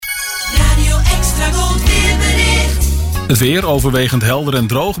Het weer overwegend helder en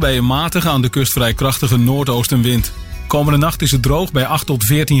droog bij een matige aan de kust vrij krachtige noordoostenwind. Komende nacht is het droog bij 8 tot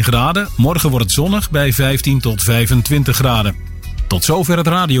 14 graden. Morgen wordt het zonnig bij 15 tot 25 graden. Tot zover het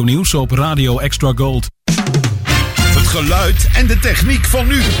radionieuws op Radio Extra Gold. Het geluid en de techniek van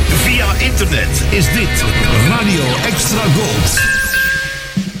nu. Via internet is dit Radio Extra Gold.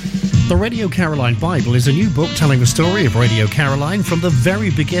 The Radio Caroline Bible is a new book telling the story of Radio Caroline from the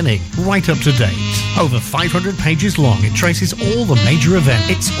very beginning, right up to date. Over 500 pages long, it traces all the major events.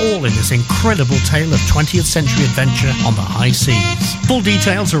 It's all in this incredible tale of 20th century adventure on the high seas. Full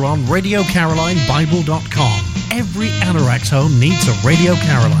details are on RadioCarolineBible.com. Every Anorak's home needs a Radio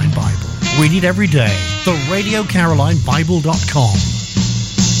Caroline Bible. Read it every day. The RadioCarolineBible.com.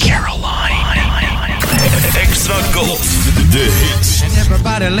 Caroline. Extra Gold. De hits. And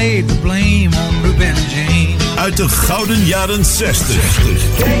everybody laid the blame on Ruben and Jane. Uit de gouden jaren 60.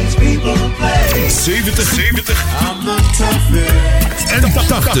 70. En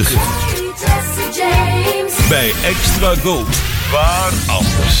 80. Bij Extra Gold. Waar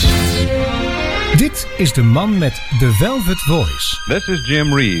anders? Dit is de man met The Velvet Voice. This is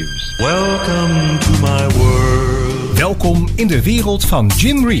Jim Reeves. Welcome to my world. Welkom in de wereld van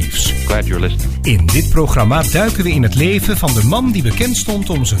Jim Reeves. Glad you're listening. In dit programma duiken we in het leven van de man die bekend stond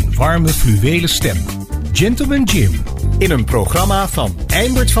om zijn warme fluwelen stem. Gentleman Jim. In een programma van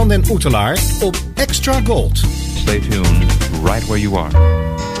Eimert van den Oetelaar op Extra Gold. Stay tuned right where you are.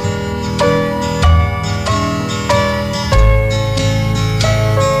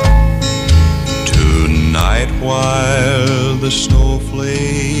 Tonight while the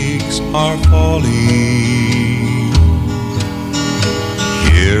snowflakes are falling,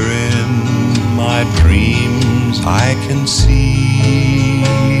 here in my dreams I can see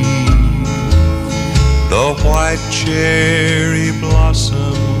the white cherry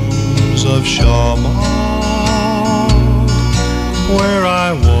blossoms of Shaman, where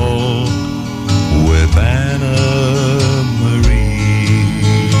I walk with Anna Marie.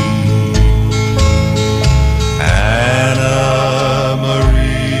 Anna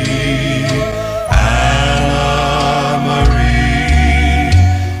Marie, Anna Marie,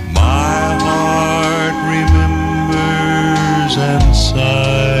 my heart remembers and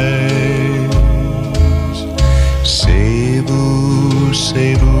sighs. Sebu,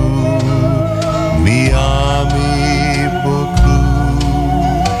 Sebu, mi ami beaucoup.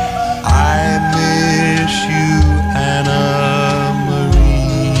 I miss you, Anna Marie.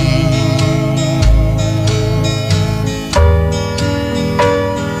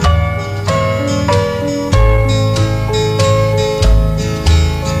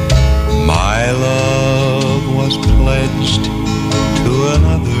 My love was pledged to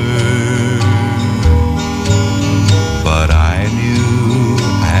another, but I knew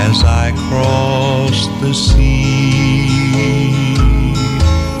as I crossed the sea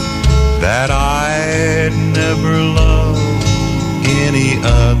that I'd never love any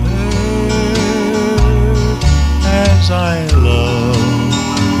other as I love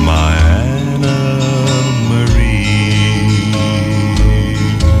my Anna Marie.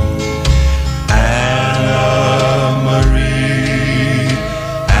 Anna Marie,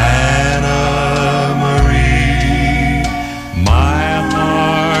 Anna Marie, my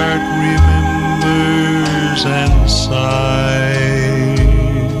heart remembers and sighs.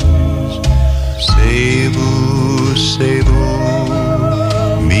 Sebu, Sebu,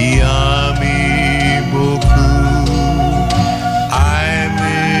 mi ami beaucoup. I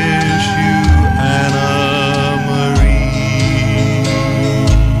miss you, Anna Marie.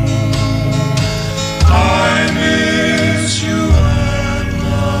 I miss you,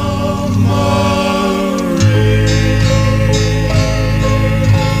 Anna Marie.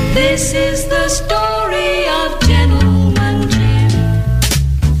 This is the story of Gentleman Jim.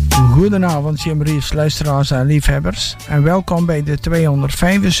 Goedenavond Jim Reeves, luisteraars en liefhebbers. En welkom bij de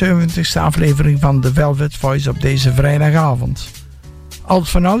 275ste aflevering van The Velvet Voice op deze vrijdagavond. Alt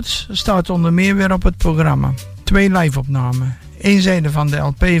van Ouds staat onder meer weer op het programma. 2 live-opnamen. Eén zijde van de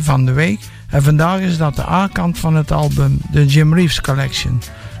LP van de week. En vandaag is dat de A-kant van het album The Jim Reeves Collection.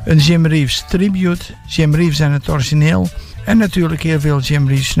 Een Jim Reeves tribute, Jim Reeves en het origineel. En natuurlijk heel veel Jim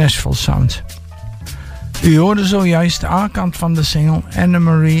Reeves Nashville sound. U hoorde zojuist de A-kant van de single Anna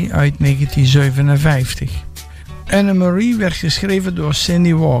Marie uit 1957. Anna Marie werd geschreven door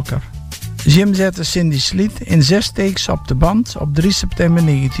Cindy Walker. Jim zette Cindy's lied in 6 takes op de band op 3 september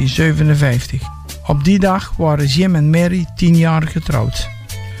 1957. Op die dag waren Jim en Mary 10 jaar getrouwd.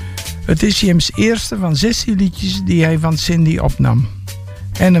 Het is Jim's eerste van 16 liedjes die hij van Cindy opnam.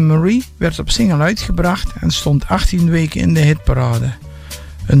 Anna Marie werd op single uitgebracht en stond 18 weken in de hitparade.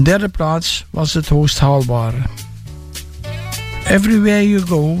 Een derde plaats was het hoogst haalbare. Everywhere You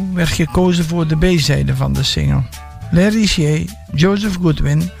Go werd gekozen voor de B-zijde van de single. Larry Shea, Joseph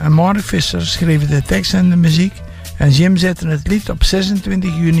Goodwin en Mark Visser schreven de tekst en de muziek en Jim zette het lied op 26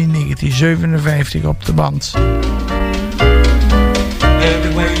 juni 1957 op de band.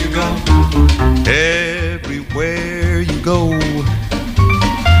 Everywhere you go, everywhere you go,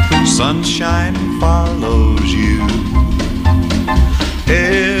 sunshine follows you.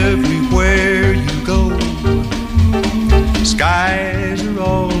 Everywhere you go, skies are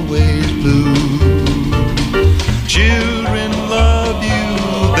always blue. Children love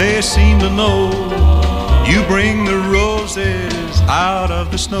you, they seem to know. You bring the roses out of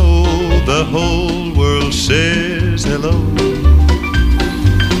the snow. The whole world says hello.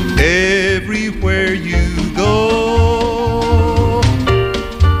 Everywhere you go.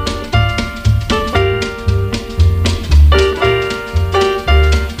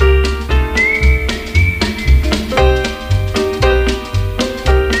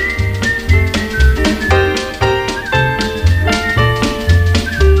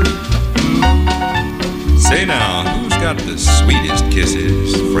 Say now, who's got the sweetest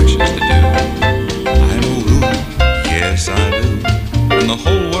kisses, freshest to do? I know who, yes I do, and the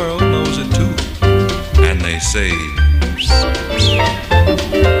whole world knows it too. And they say,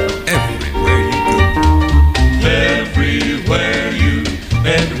 everywhere you go,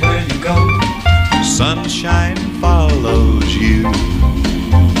 Everywhere you go, sunshine follows you.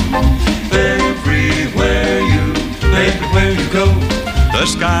 Everywhere you go, the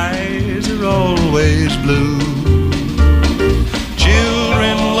skies are always blue.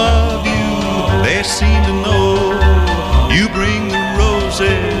 Children love you, they seem to know. You bring the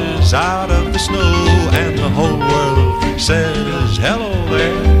roses out of the snow, and the whole world says hello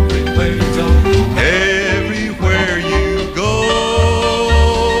there. Everywhere you go, everywhere you go.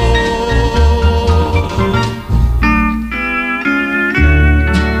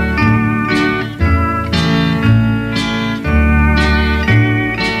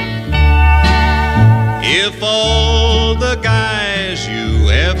 If all the guys you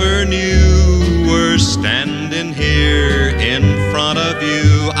ever knew were standing here in front of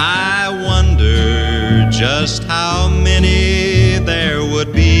you, I wonder just how many there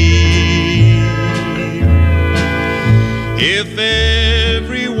would be. If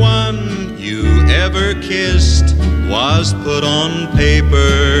everyone you ever kissed was put on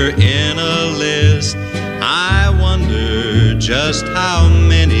paper in a list, I wonder just how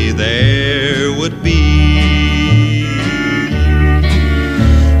many there would be.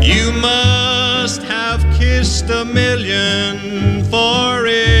 You must have kissed a million, for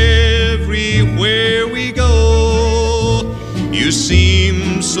everywhere we go, you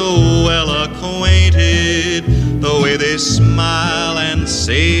seem so well acquainted, the way they smile and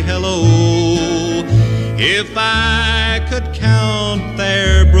say hello. If I could count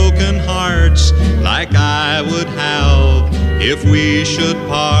their broken hearts like I would have if we should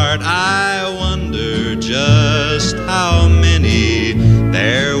part, I wonder just how many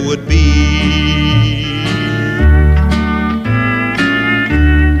there would be.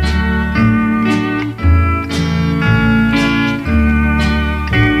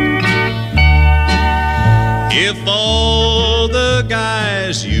 If all the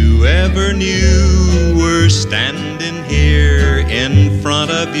guys you ever knew were standing here in front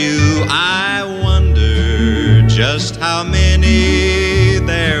of you, I wonder just how many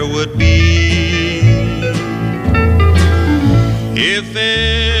there would be. If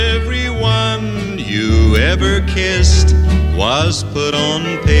everyone you ever kissed was put on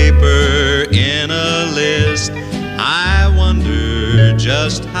paper in a list, I wonder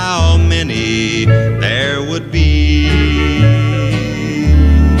just how many there would be.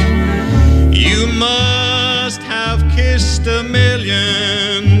 You must have kissed a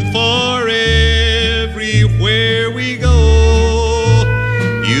million, for everywhere we go,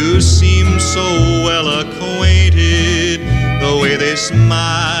 you seem so well acquainted, the way they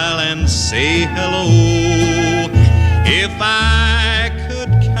smile and say hello. If I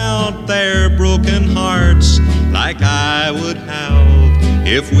could count their broken hearts like I would have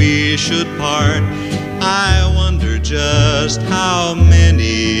if we should part, I wonder just how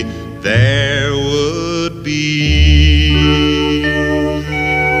many there would be.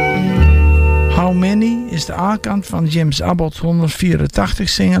 How Many is de A-kant van James Abbott 184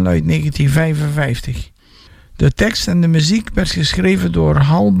 single uit 1955. De tekst en de muziek werd geschreven door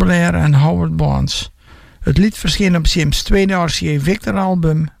Hal Blair en Howard Barnes. Het lied verscheen op James' tweede RCA Victor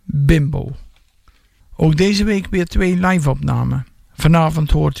album Bimbo. Ook deze week weer 2 live-opnamen.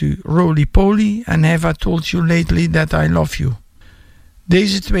 Vanavond hoort u Roly Poly en Have I Told You Lately That I Love You.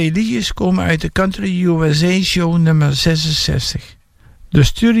 Deze twee liedjes komen uit de Country USA Show nummer 66. De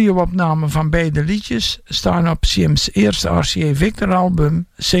studioopnamen van beide liedjes staan op CM's eerste RCA Victor album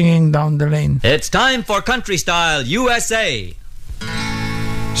Singing Down the Lane. It's time for Country Style USA.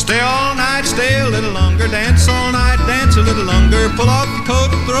 Stay all night, stay a little longer, dance all night, dance a little longer. Pull off your coat,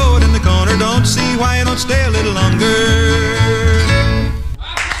 throw it in the corner. Don't see why you don't stay a little longer.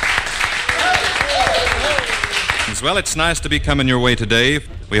 Well, it's nice to be coming your way today.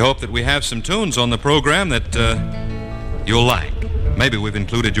 We hope that we have some tunes on the program that you'll like. Maybe we've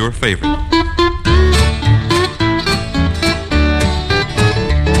included your favorite.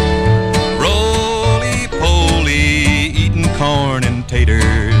 Roly-poly, eating corn and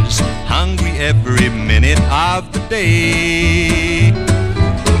taters, hungry every minute of the day.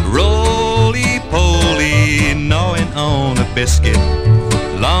 Roly-poly, gnawing on a biscuit,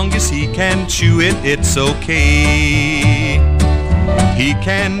 long as he can chew it, it's okay. He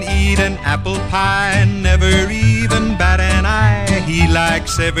can eat an apple pie, never even bat an eye. He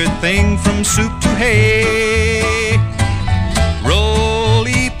likes everything from soup to hay.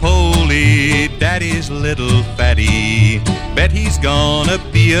 Roly-poly, daddy's little fatty, bet he's gonna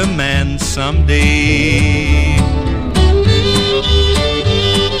be a man someday.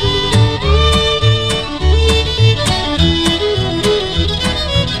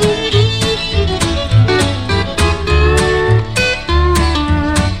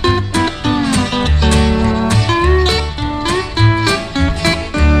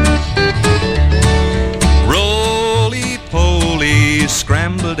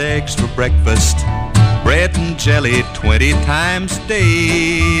 Scrambled eggs for breakfast, bread and jelly 20 times a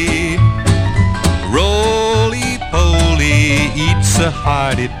day. Roly-poly eats a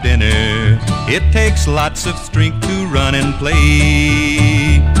hearty dinner, it takes lots of strength to run and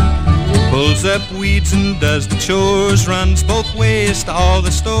play. Pulls up weeds and does the chores, runs both ways to all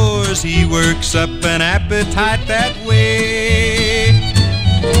the stores. He works up an appetite that way.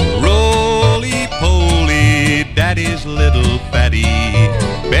 Roly-poly, daddy's little fatty,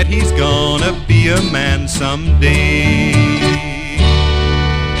 bet he's gonna be a man someday.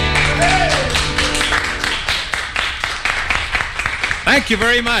 Thank you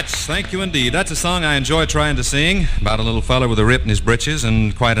very much. Thank you indeed. That's a song I enjoy trying to sing, about a little fella with a rip in his britches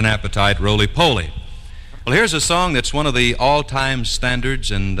and quite an appetite, roly-poly. Well, here's a song that's one of the all-time standards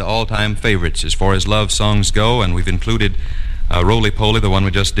and all-time favorites as far as love songs go, and we've included Roly-poly, the one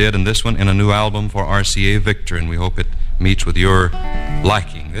we just did, and this one in a new album for RCA Victor, and we hope it meets with your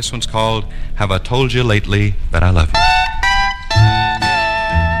liking. This one's called Have I Told You Lately That I Love You?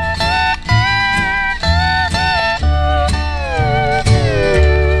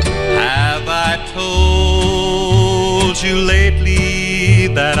 Have I told you lately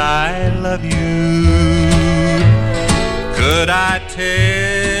that I love you? Could I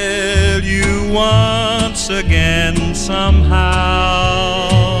tell you once again somehow?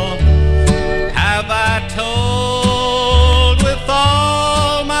 Have I told with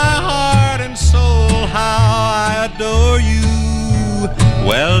all my heart and soul how I adore you?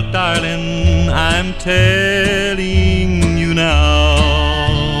 Well, darling, I'm telling you now.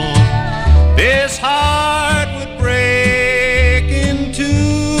 This heart would break in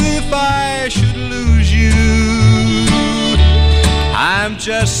two if I should lose you. I'm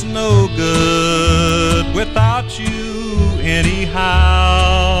just no good without you anyhow.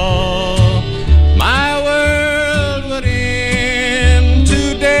 My world would end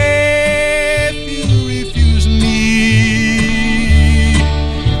today if you refuse me.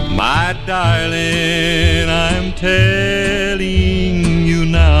 My darling, I'm telling you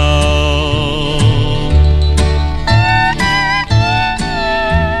now.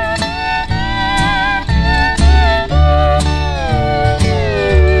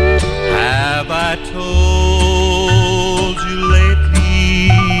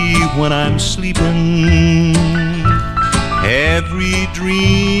 When I'm sleeping, every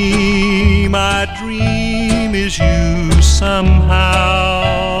dream I dream is you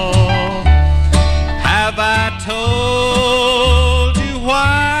somehow. Have I told you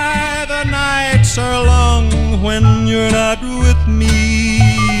why the nights are long when you're not with me?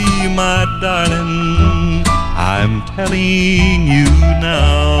 My darling, I'm telling you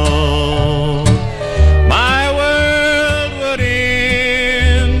now. My world would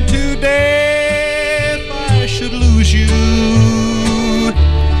end today if I should lose you,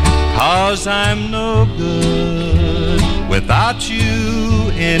 'cause I'm no good without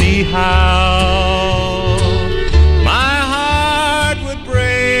you anyhow. My heart would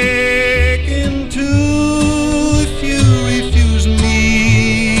break in two if you refuse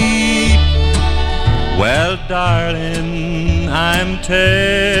me. Well, darling, I'm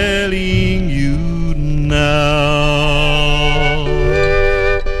telling you now.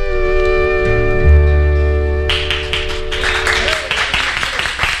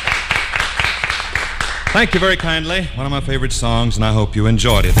 Thank you very kindly. One of my favorite songs, and I hope you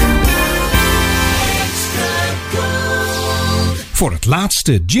enjoyed it. Voor het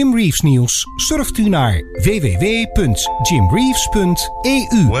laatste Jim Reeves nieuws surft u naar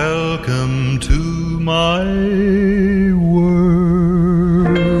www.jimreeves.eu. Welcome to my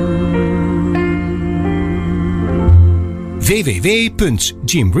world.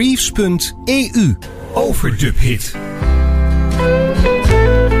 www.jimreeves.eu. Overdubhit.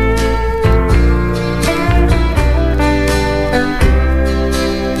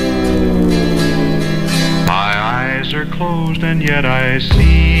 Are closed and yet I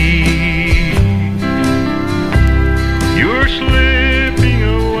see you're slipping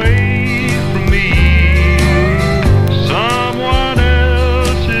away from me. Someone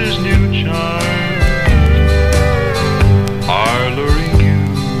else's new charms are luring you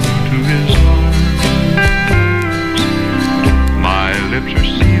to his arms. My lips are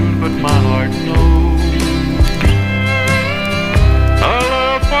sealed but my heart knows a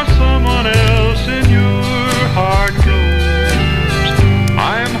love for someone else in your heart grows.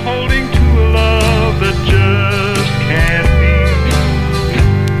 I'm holding to a love that just can't be.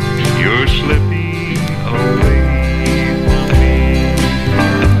 You're slipping away from me.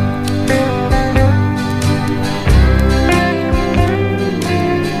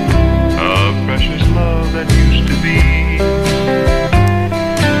 A precious love that used to be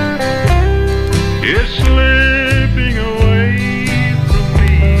is slipping away from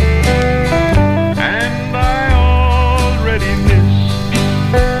me. And I already miss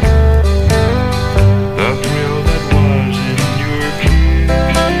the thrill that was in your kiss.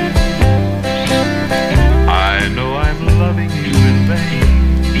 I know I'm loving you in vain,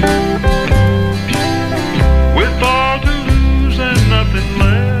 with all to lose and nothing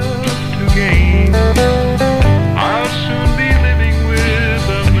left to gain. I'll soon be living with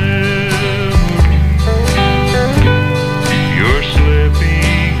a memory. You're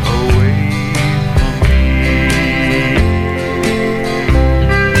slipping away from me.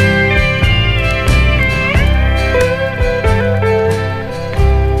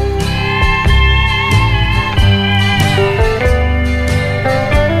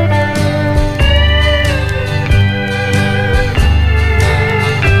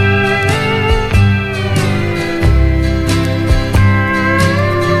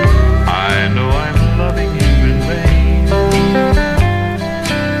 I know I'm loving you in vain,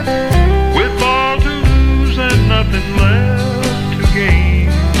 with all to lose and nothing left to gain.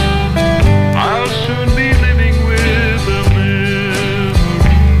 I'll soon be living with a memory.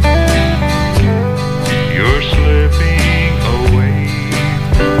 You're slipping away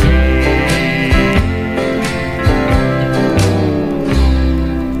from me.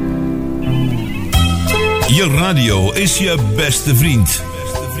 Je radio is je beste vriend.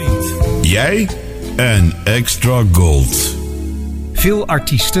 Jij en Extra Gold. Veel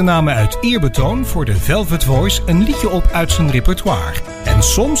artiesten namen uit eerbetoon voor de Velvet Voice een liedje op uit zijn repertoire. En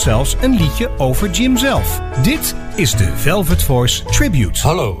soms zelfs een liedje over Jim zelf. Dit is de Velvet Voice Tribute.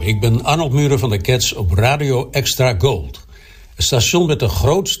 Hallo, ik ben Arnold Muren van de Cats op Radio Extra Gold. Een station met de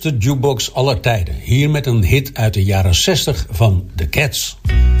grootste jukebox aller tijden. Hier met een hit uit de jaren 60 van de Cats.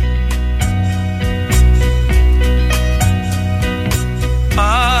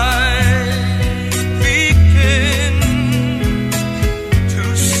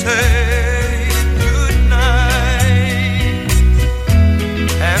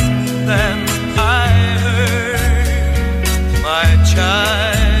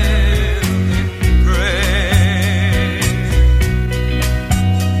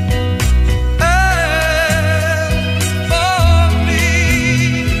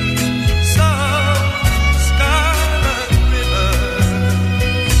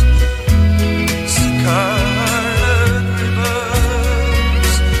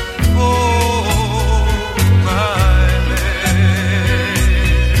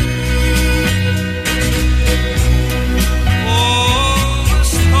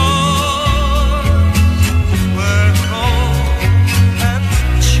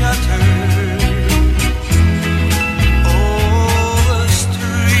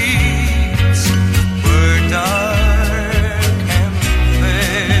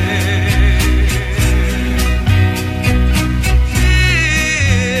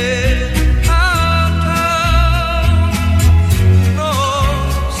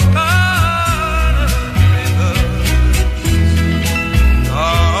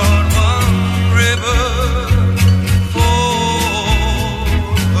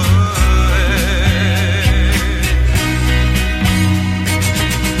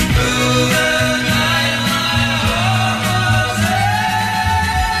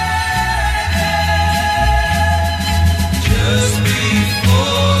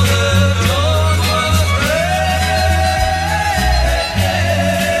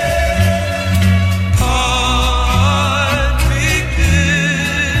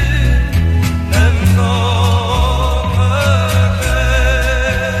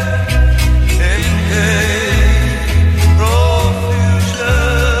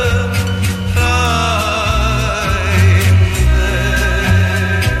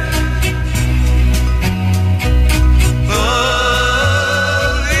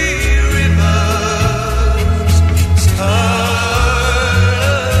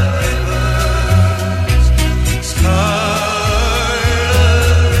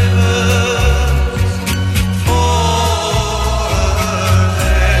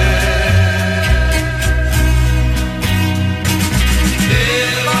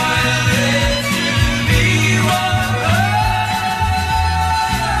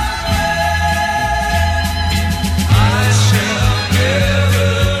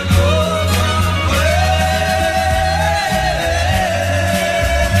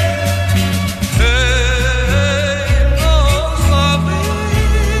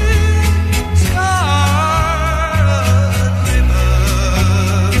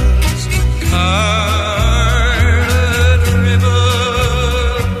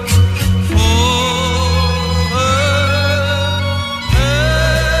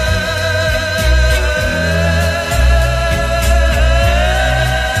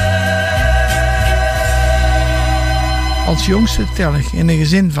 Als jongste telg in een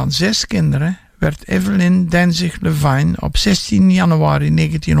gezin van 6 kinderen werd Evelyn Danzig Levine op 16 januari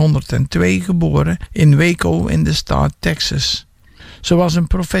 1902 geboren in Waco in de staat Texas. Ze was een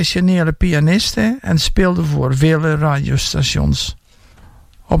professionele pianiste en speelde voor vele radiostations.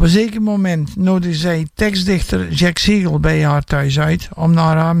 Op een zeker moment nodigde zij tekstdichter Jack Siegel bij haar thuis uit om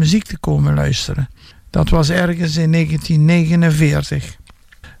naar haar muziek te komen luisteren. Dat was ergens in 1949.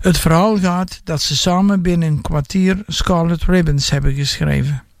 Het verhaal gaat dat ze samen binnen een kwartier Scarlet Ribbons hebben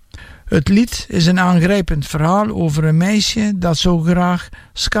geschreven. Het lied is een aangrijpend verhaal over een meisje dat zo graag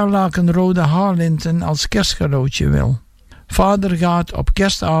scharlakenrode haarlinten als kerstcadeautje wil. Vader gaat op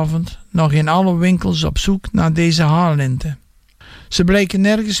kerstavond nog in alle winkels op zoek naar deze haarlinten. Ze blijken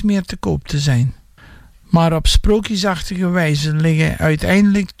nergens meer te koop te zijn. Maar op sprookjesachtige wijze liggen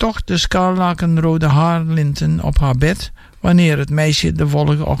uiteindelijk toch de scharlakenrode haarlinten op haar bed wanneer het meisje de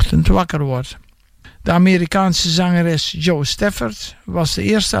volgende ochtend wakker wordt. De Amerikaanse zangeres Jo Stafford was de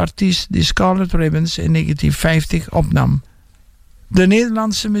eerste artiest die Scarlet Ribbons in 1950 opnam. De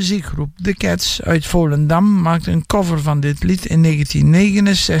Nederlandse muziekgroep The Cats uit Volendam maakte een cover van dit lied in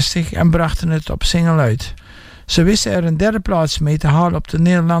 1969 en brachten het op single uit. Ze wisten er een 3e plaats mee te halen op de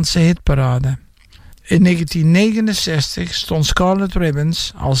Nederlandse hitparade. In 1969 stond Scarlet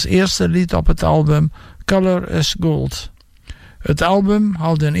Ribbons als eerste lied op het album Color is Gold. Het album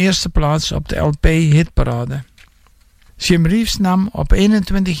haalde een eerste plaats op de LP hitparade. Jim Reeves nam op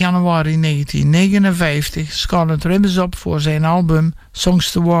 21 januari 1959 Scarlet Ribbons op voor zijn album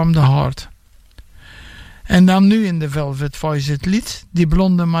Songs to Warm the Heart. En dan nu in de Velvet Voice het lied Die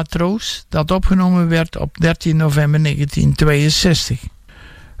Blonde Matroos, dat opgenomen werd op 13 november 1962.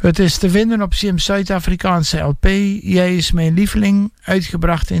 Het is te vinden op Jim's Zuid-Afrikaanse LP Jij is mijn lieveling,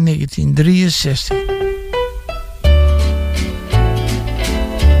 uitgebracht in 1963.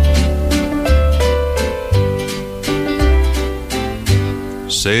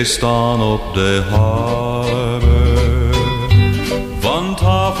 Zij staan op de harbor van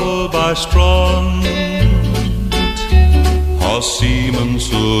tafel bij strand. Haar Simon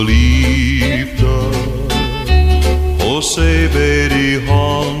zo liefde, zij bij die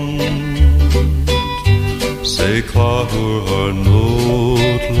hand. Zij klaagt door haar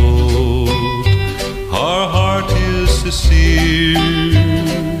noodlot, haar hart is zeer.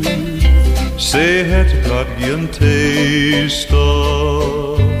 Zij het dat geen taste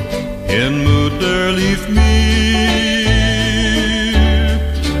in moeder lief meer.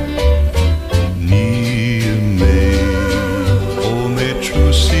 Nie mee, o me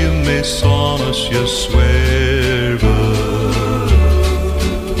trusie me sonnes je zwerven.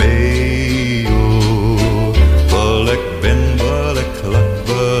 Beo, wel ik ben, wel ik lak,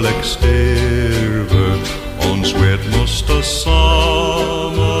 wel ik sterven. Ons werd moesten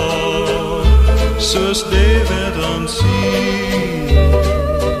samen, zus David en zien.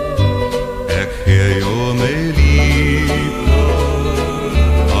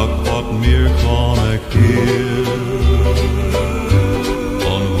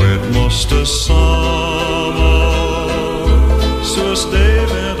 De samen, zus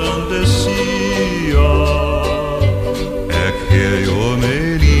David en de Sia. Ik heer jou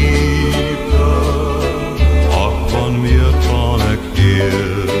mijn liefde, ach van meer kan ik heer.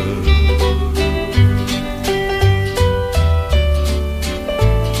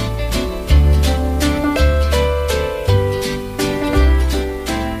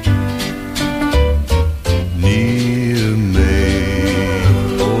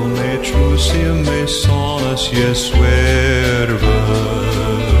 Je zwerven,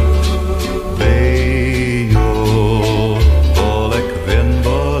 Beo, wil ik win,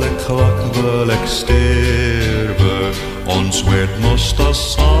 wil ik geluk, wil ik sterven. Ons werd moesten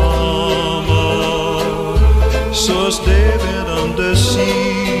samen, zoals David en de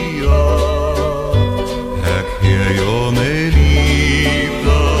Sia. Ik heer jou mijn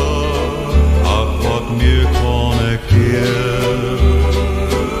liefde, ach wat meer kon ik heer.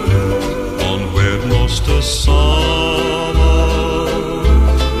 De samen,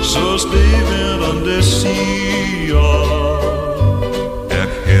 zoals David en de Sia. Ik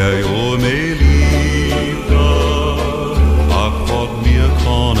heer jou mijn liefde, ach wat meer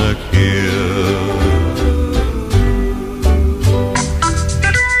kan ik heer.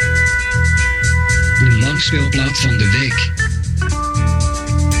 De langspeelplaat van de week.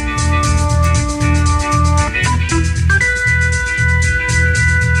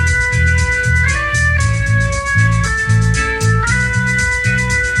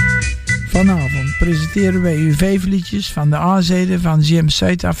 Vanavond presenteren wij u 5 liedjes van de A-zijde van Jim's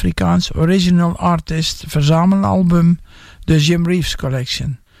Zuid-Afrikaans Original Artist verzamelalbum, de Jim Reeves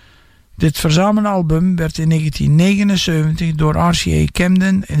Collection. Dit verzamelalbum werd in 1979 door RCA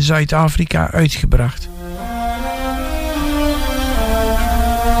Camden in Zuid-Afrika uitgebracht.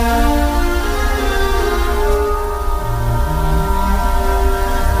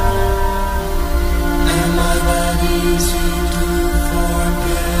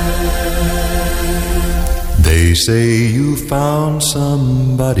 They say you found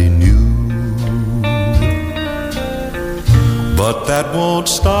somebody new, but that won't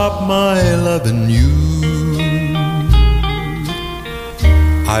stop my loving you.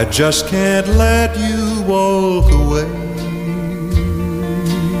 I just can't let you walk away.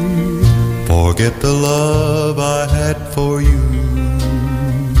 Forget the love I had for you.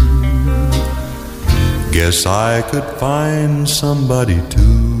 Guess I could find somebody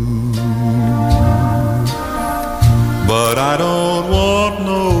too. But I don't want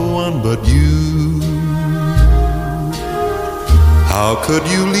no one but you. How could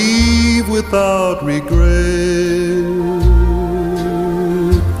you leave without regret?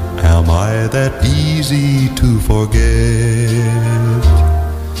 Am I that easy to forget?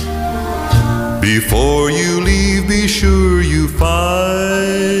 Before you leave, be sure you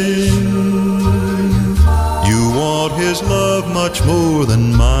find you want his love much more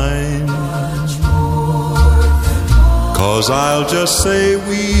than mine. 'Cause I'll just say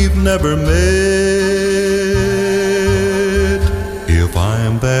we've never met if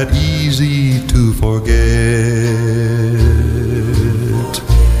I'm that easy to forget.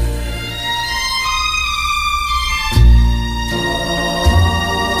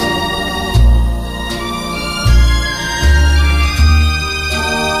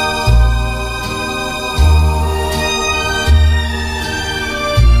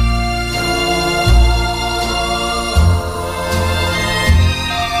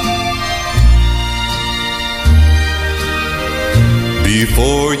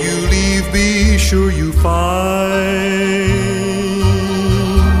 Before you leave, be sure you find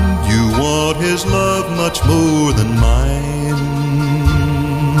you want his love much more than mine.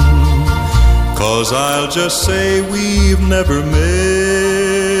 'Cause I'll just say we've never met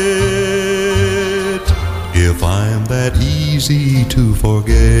if I'm that easy to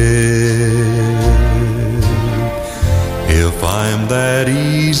forget. If I'm that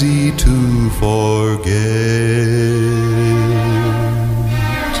easy to forget.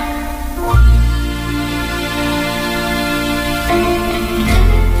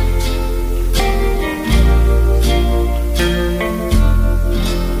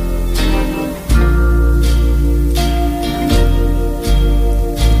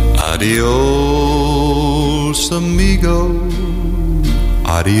 Adios, amigo,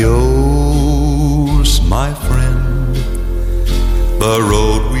 adios, my friend. The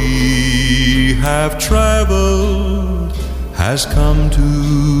road we have traveled has come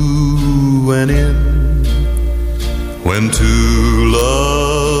to an end. When two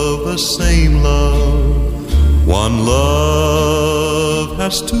love the same love, one love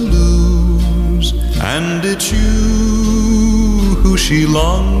has to lose, and it's you who she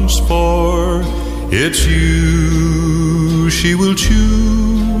longs for, it's you she will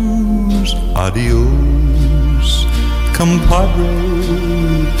choose. Adios, compadre,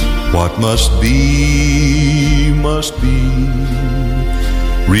 what must be, must be.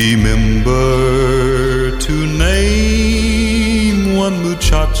 Remember to name one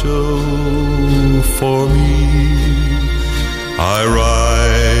muchacho for me. I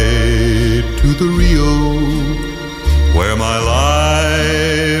ride to the Rio, where my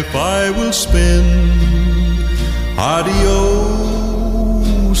life I will spend.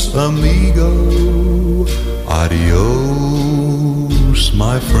 Adios, amigo, adios,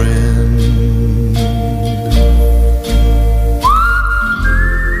 my friend.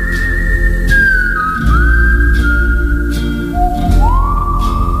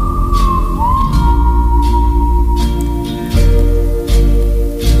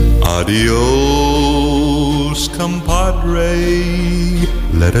 Adios, compadre,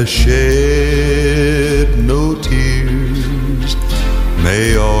 let us shed no tears.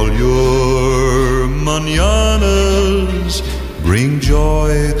 May all your mañanas bring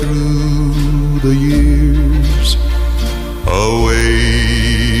joy through the years.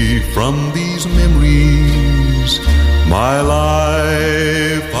 Away from these memories, my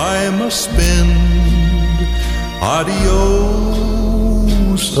life I must spend.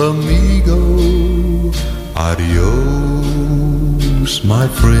 Adios, amigo, adios, my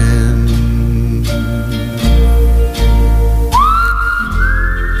friend.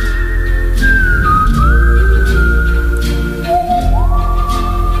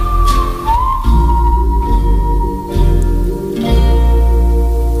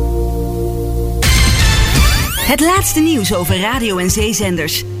 Het laatste nieuws over radio- en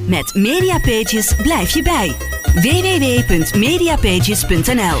zeezenders. Met Mediapages blijf je bij.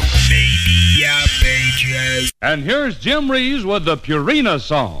 www.mediapages.nl Mediapages. And here's Jim Reeves with the Purina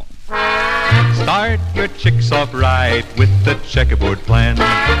song. Start your chicks off right with the checkerboard plan.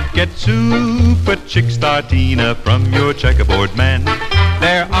 Get Super Chick Startina from your checkerboard man.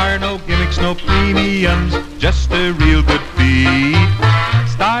 There are no gimmicks, no premiums, just a real good feed.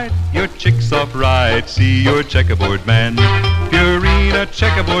 Start your chicks off right, see your checkerboard man. Purina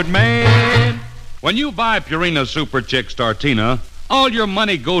checkerboard man. When you buy Purina Super Chick Startina, all your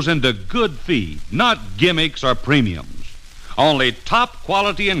money goes into good feed, not gimmicks or premiums. Only top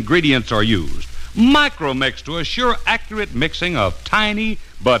quality ingredients are used. Micromix to assure accurate mixing of tiny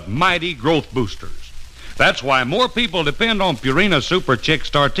but mighty growth boosters. That's why more people depend on Purina Super Chick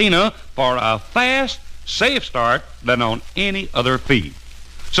Startina for a fast, safe start than on any other feed.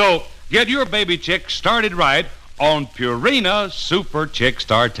 So, get your baby chicks started right on Purina Super Chick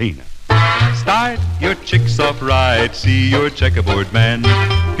Startina. Start your chicks off right, see your checkerboard man.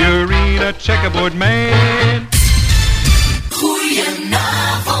 Purina checkerboard man.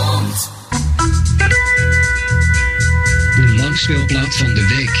 Goedenavond. De langspeelplaat van de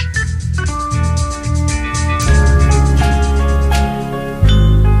week.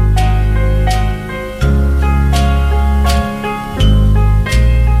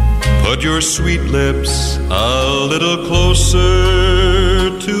 Put your sweet lips a little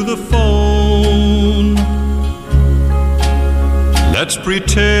closer to the phone. Let's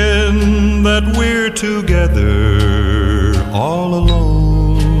pretend that we're together all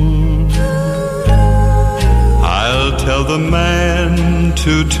alone. I'll tell the man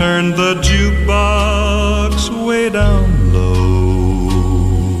to turn the jukebox way down low.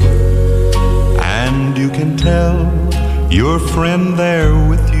 And you can tell your friend there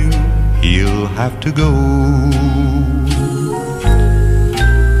with you, he'll have to go.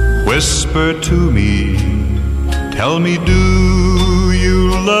 Whisper to me, tell me, do you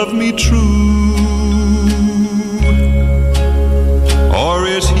love me true? Or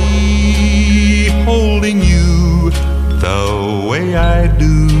is he holding you the way I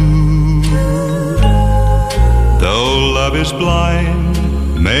do? Though love is blind,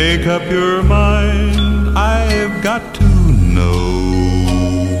 make up your mind, I've got to know.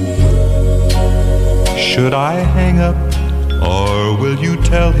 Should I hang up, or will you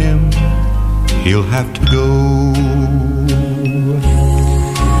tell him he'll have to go?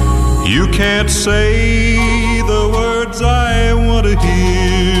 You can't say the words I want to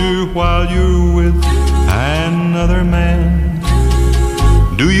hear while you're with another man.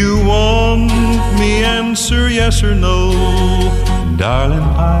 Do you want me answer yes or no? Darling,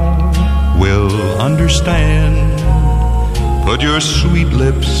 I will understand. Put your sweet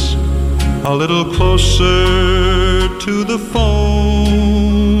lips a little closer to the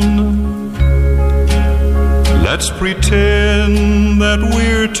phone. Let's pretend that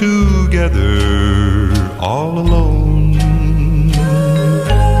we're together all alone.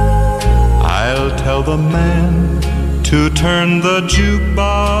 I'll tell the man to turn the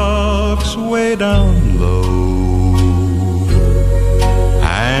jukebox way down low.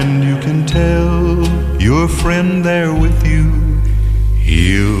 And you can tell your friend there with you,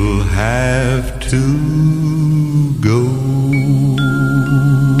 he'll have to go.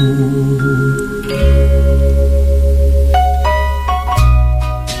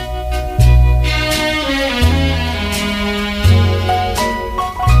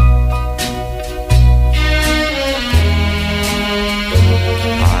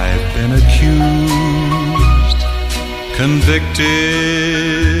 I've been accused, convicted,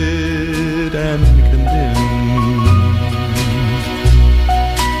 and condemned.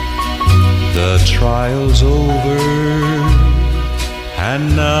 The trial's over,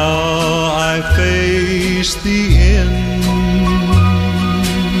 and now I face the end.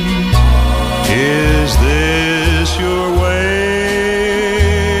 Is this your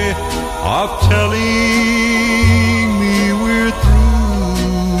way of telling me we're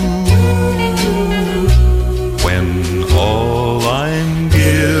through, when all I'm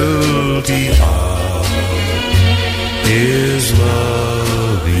guilty of is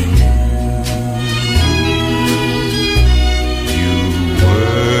loving you?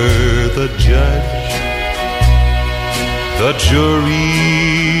 The judge, the jury,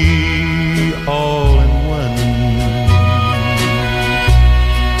 all in one.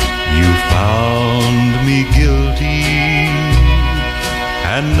 You found me guilty,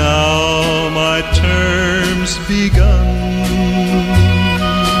 and now my term's begun.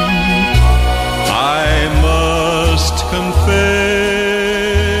 I must confess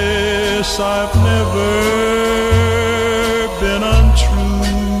I've never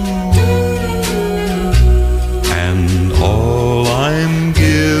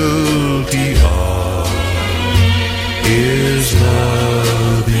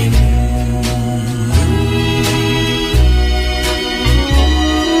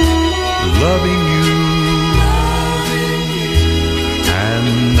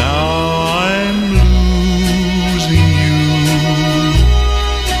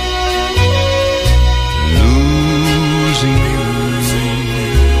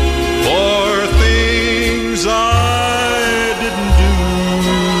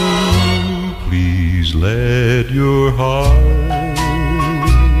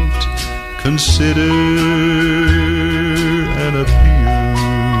consider an appeal.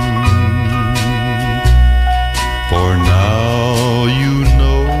 For now you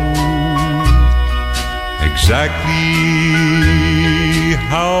know exactly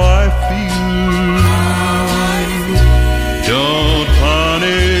how I feel. Don't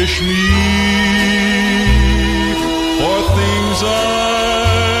punish me for things I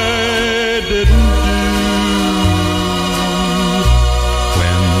didn't do,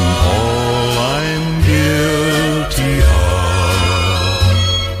 when all I'm guilty of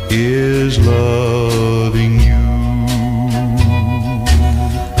is loving you.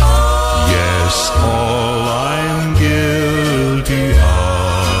 Yes, all I'm guilty of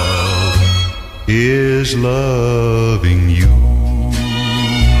is loving you.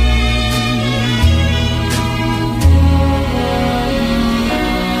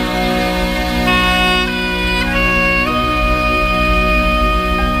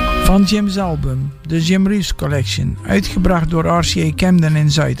 Van Jim's album, The Jim Reeves Collection, uitgebracht door RCA Camden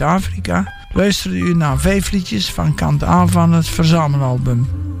in Zuid-Afrika, luisterde u naar 5 liedjes van kant A van het verzamelalbum.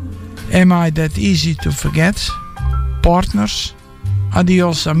 Am I That Easy to Forget, Partners,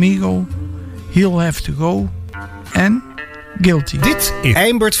 Adios Amigo, He'll Have to Go en Guilty. Dit is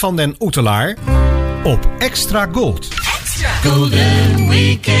Eimert van den Oetelaar op Extra Gold. Extra Golden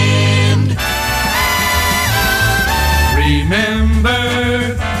Weekend.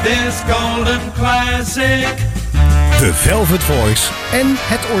 Remember this golden classic. The Velvet Voice en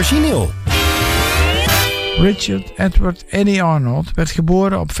het origineel. Richard Edward Eddie Arnold werd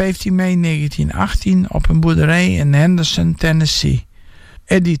geboren op 15 mei 1918 op een boerderij in Henderson, Tennessee.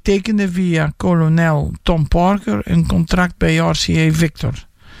 Eddie tekende via kolonel Tom Parker een contract bij RCA Victor.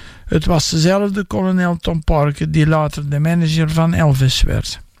 Het was dezelfde kolonel Tom Parker die later de manager van Elvis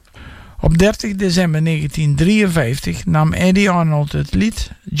werd. Op 30 december 1953 nam Eddie Arnold het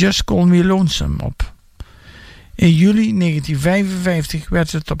lied Just Call Me Lonesome op. In juli 1955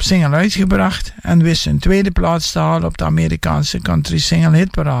 werd het op single uitgebracht en wist een tweede plaats te halen op de Amerikaanse country single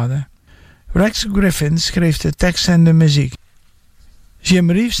hitparade. Rex Griffin schreef de tekst en de muziek.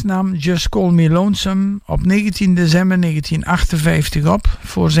 Jim Reeves nam Just Call Me Lonesome op 19 december 1958 op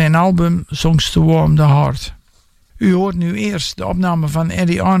voor zijn album Songs to Warm the Heart. U hoort nu eerst de opname van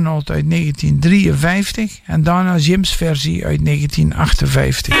Eddie Arnold uit 1953 en daarna Jim's versie uit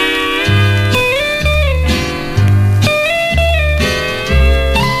 1958.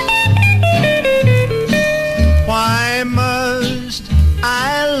 Why must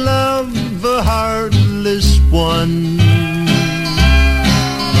I love the heartless one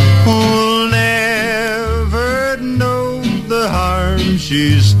who'll never know the harm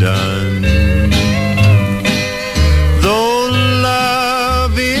she's done? Though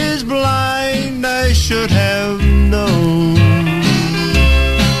love is blind, I should have known.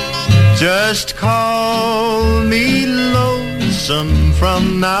 Just call me lonesome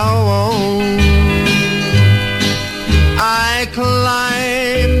from now on. I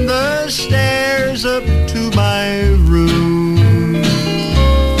climb the stairs up to my room,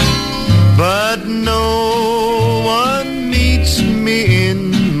 but no one meets me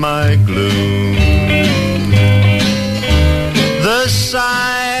in my gloom. The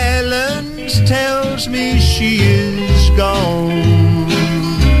silence tells me she is gone.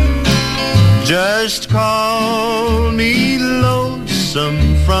 Just call me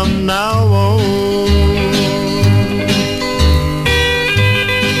lonesome from now on.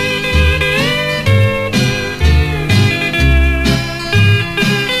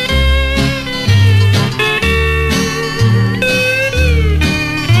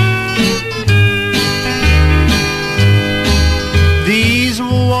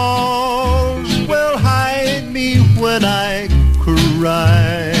 When I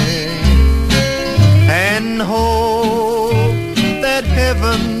cry and hope that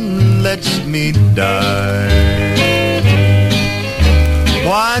heaven lets me die.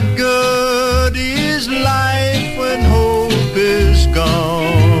 What good is life when hope is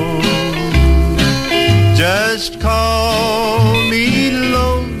gone? Just call me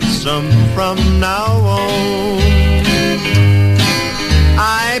lonesome from now on.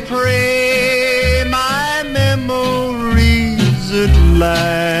 I pray at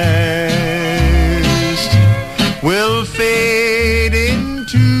last will fade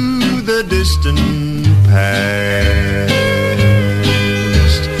into the distant past.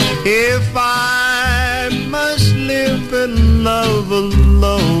 If I must live and love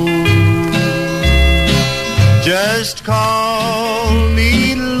alone, just call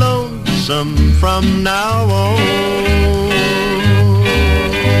me lonesome from now on.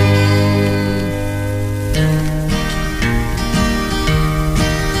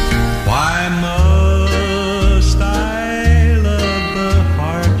 Why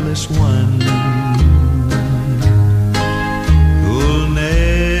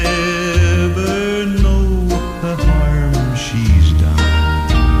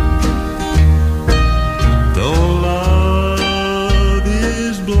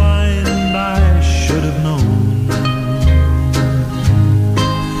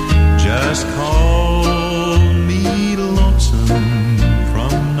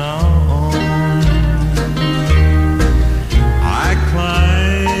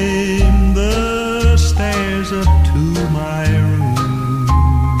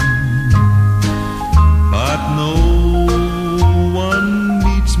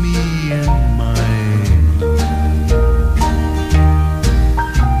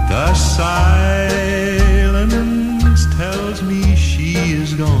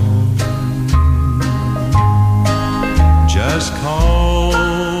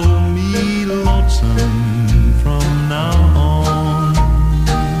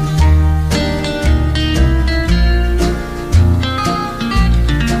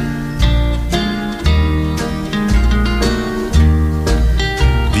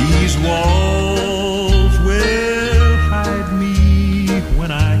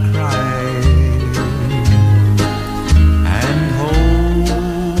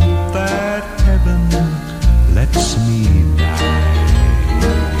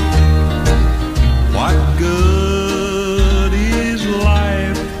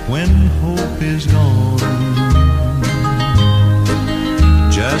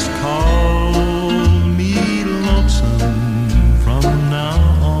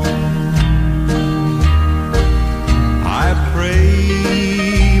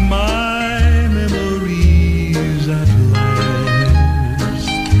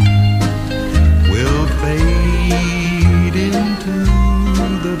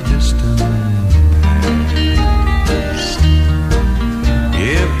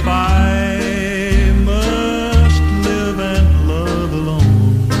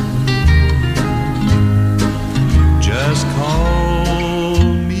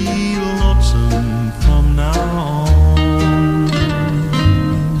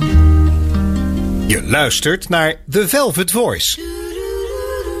luistert naar The Velvet Voice.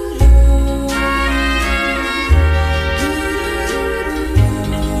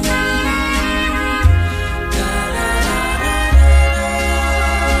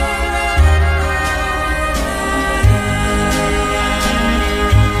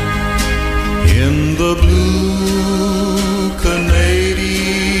 In the blue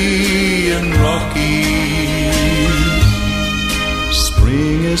Canadian Rockies,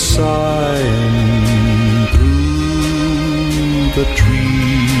 spring is sighing through the trees,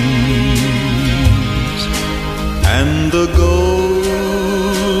 and the golden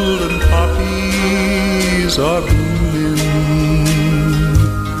poppies are blooming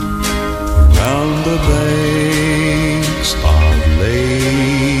round the banks of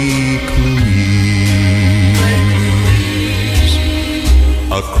Lake Louise.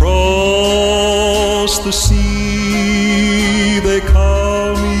 Across the sea they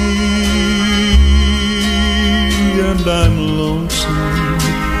call me, and I'm lonesome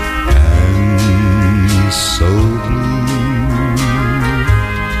and so blue,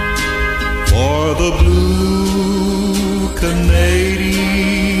 for the blue Canadian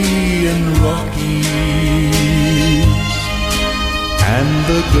Rockies and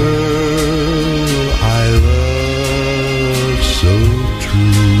the girl I love so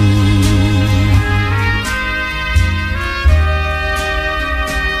true.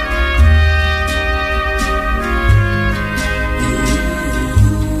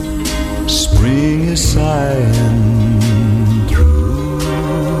 Spring is sighing through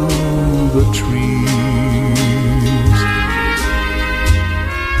the trees,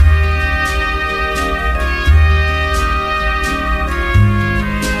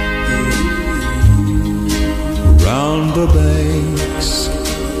 round the banks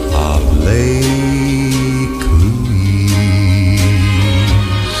of Lake Louise.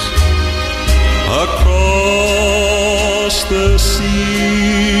 Across the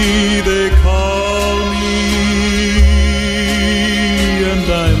sea they call me, and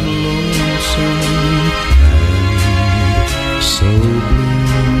I'm lonesome and so blue,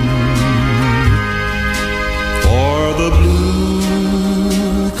 for the blue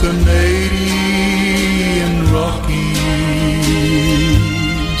Canadian Rockies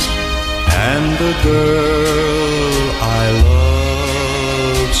and the girl I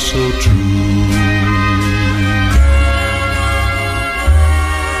love so true.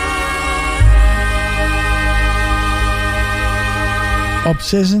 Op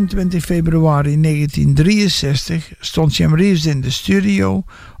 26 februari 1963 stond Jim Reeves in de studio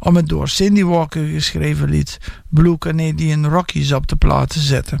om het door Cindy Walker geschreven lied Blue Canadian Rockies op de plaat te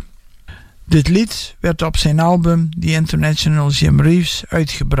zetten. Dit lied werd op zijn album The International Jim Reeves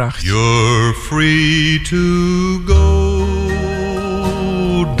uitgebracht. You're free to go,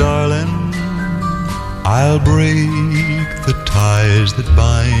 darling. I'll break the ties that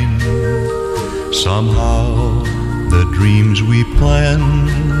bind. Somehow the dreams we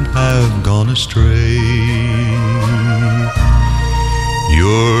planned have gone astray.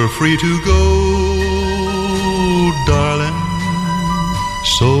 You're free to go, darling.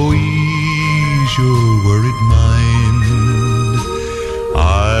 So ease your worried mind.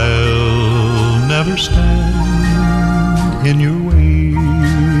 I'll never stand in your way.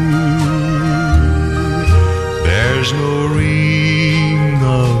 There's no ring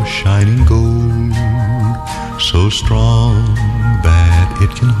of shining gold so strong that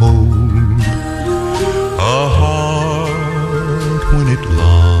it can hold a heart when it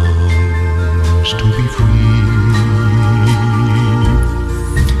longs to be free.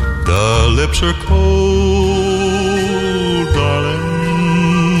 The lips are cold,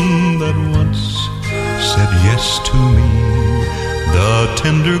 darling, that once said yes to me. The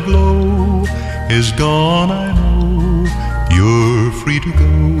tender glow is gone, I know. You're free to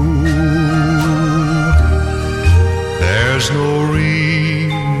go. There's no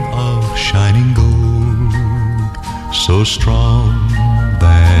ring of shining gold so strong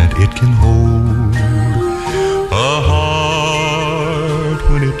that it can hold a heart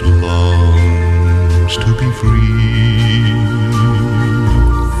when it longs to be free.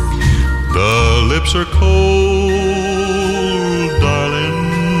 The lips are cold,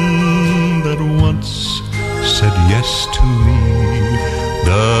 darling, that once said yes to me.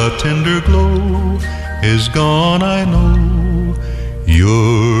 The tender glow is gone, I know.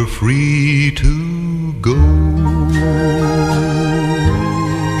 You're free to go.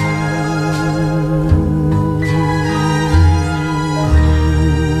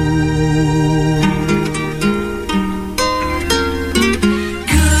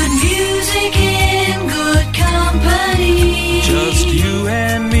 Good music in good company. Just you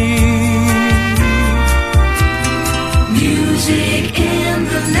and me.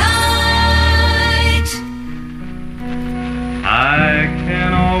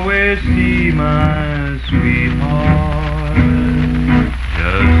 sweetheart,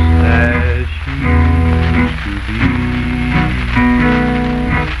 just as she used to be,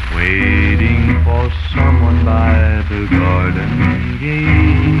 waiting for someone by the garden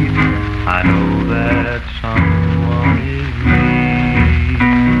gate. I know that someone is me.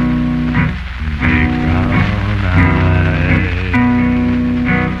 Big brown eyes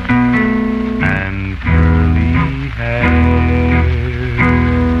and curly hair.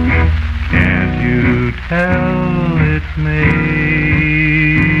 Can't you tell it's Mary?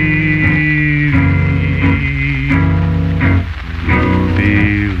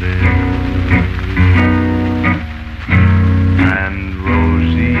 Ruby lips and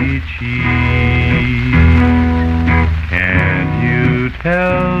rosy cheeks. Can't you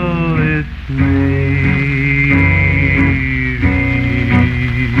tell it's Mary?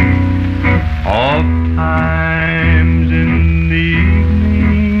 Oft times in the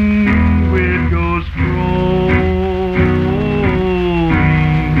evening we'd go strolling,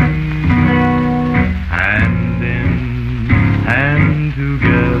 hand in hand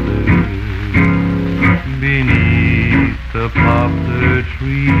together beneath the poplar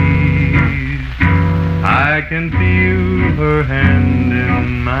trees. I can feel her hand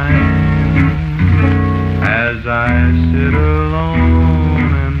in mine as I sit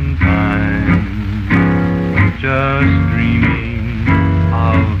alone and pine, just dreaming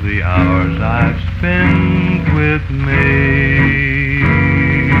of the hours I've spent with Mary.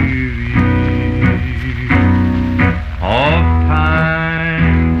 Oft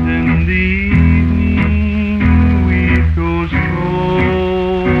times in the evening we'd go strolling,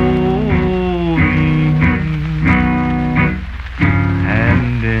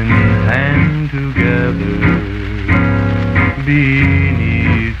 hand in hand together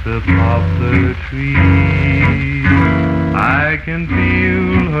beneath the poplar trees. I can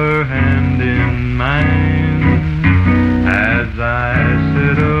feel her hand in mine as I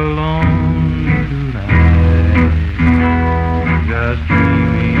sit alone tonight, just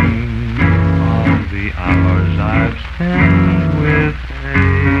dreaming of the hours I've spent with Mary.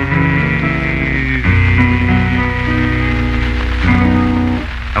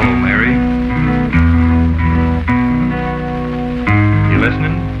 Hello, Mary. You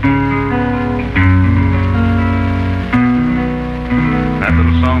listening? That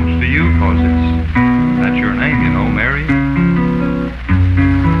little song's for you, 'cause that's your name, you know, Mary.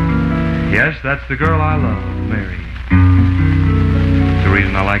 Yes, that's the girl I love, Mary. It's the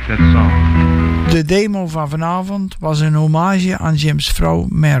reason I like that song. De demo van vanavond was een hommage aan Jim's vrouw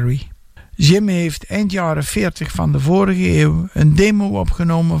Mary. Jim heeft eind jaren 40 van de vorige eeuw een demo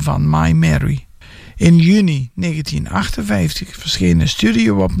opgenomen van My Mary. In juni 1958 verscheen een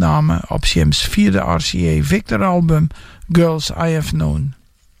studio-opname op Jim's 4e RCA Victor-album Girls I Have Known.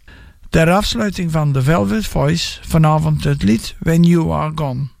 Ter afsluiting van The Velvet Voice vanavond het lied When You Are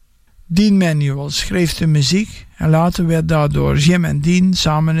Gone. Dean Manuel schreef de muziek en later werd daardoor Jim en Dean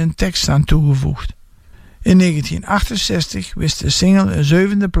samen een tekst aan toegevoegd. In 1968 wist de single een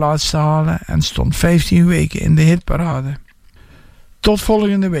 7e plaats te halen en stond 15 weken in de hitparade. Tot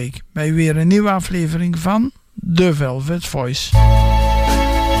volgende week bij weer een nieuwe aflevering van The Velvet Voice.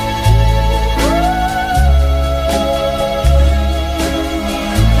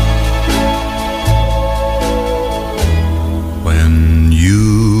 When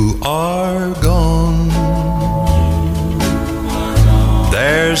you are gone,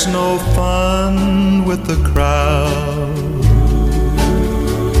 there's no fun with the crowd.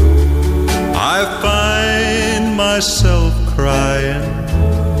 I find myself crying,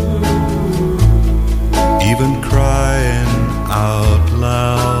 even crying out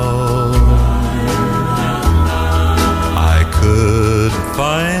loud. I could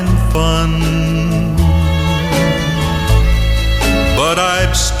find fun, but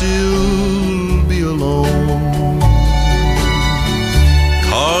I'd still be alone,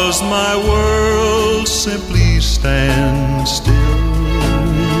 'cause my world simply stands still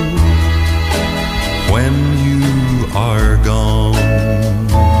when you are gone.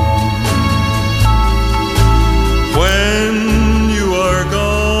 When you are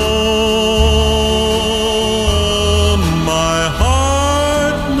gone, my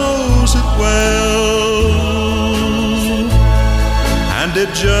heart knows it well, and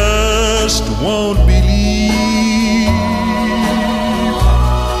it just won't believe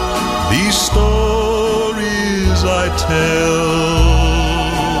these stories I tell.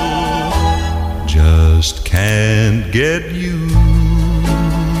 Just can't get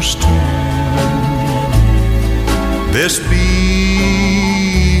used to this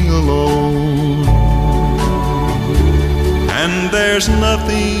being alone, and there's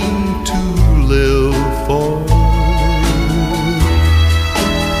nothing to live for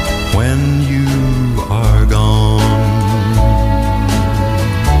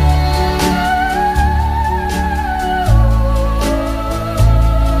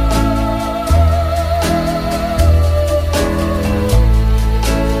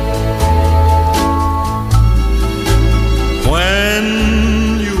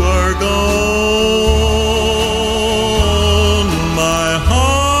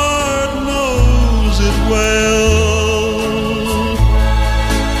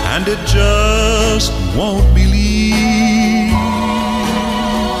it just won't believe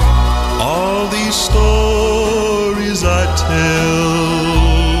all these stories I tell.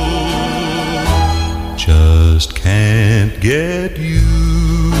 Just can't get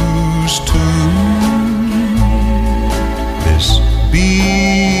used to this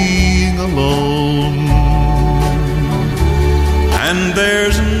being alone, and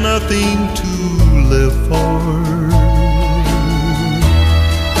there's nothing to live for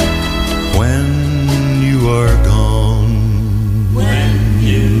when you are gone. When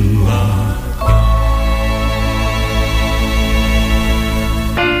you are gone.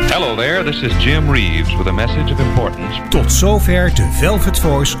 Hello there, this is Jim Reeves with a message of importance. Tot zover de Velvet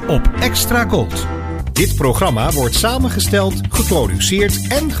Voice op Extra Gold. Dit programma wordt samengesteld, geproduceerd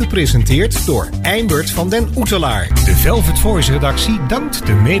en gepresenteerd door Eimbert van den Oetelaar. De Velvet Voice-redactie dankt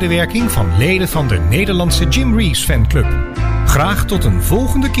de medewerking van leden van de Nederlandse Jim Reeves fanclub. Graag tot een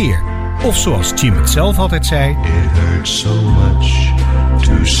volgende keer. Of zoals Jim het zelf altijd zei: It hurts so much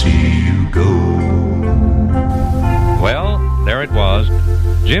to see you go. Well, there it was.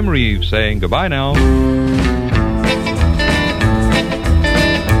 Jim Reeves saying goodbye now.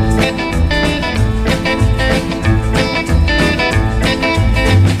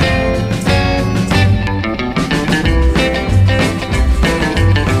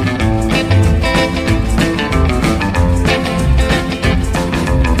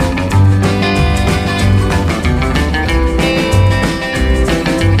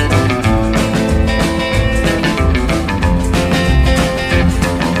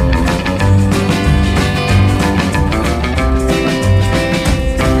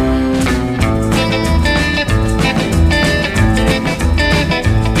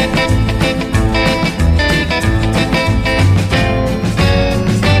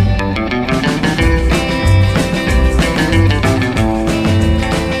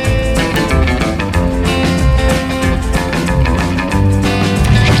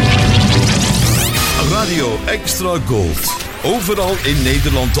 Extra Gold. Overal in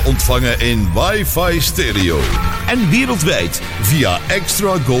Nederland te ontvangen in wifi stereo. En wereldwijd via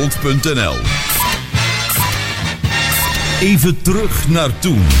extragold.nl. Even terug naar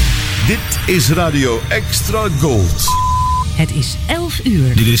toen. Dit is Radio Extra Gold. Het is 11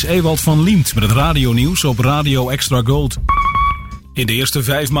 uur. Dit is Ewald van Liemt met het radionieuws op Radio Extra Gold. In de eerste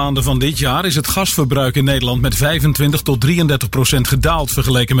 5 maanden van dit jaar is het gasverbruik in Nederland met 25 tot 33% gedaald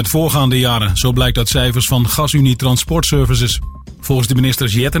vergeleken met voorgaande jaren. Zo blijkt uit cijfers van GasUnie Transport Services. Volgens de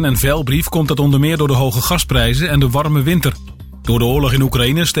ministers Jetten en Velbrief komt dat onder meer door de hoge gasprijzen en de warme winter. Door de oorlog in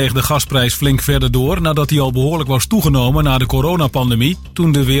Oekraïne steeg de gasprijs flink verder door nadat hij al behoorlijk was toegenomen na de coronapandemie,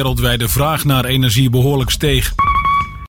 toen de wereldwijde vraag naar energie behoorlijk steeg.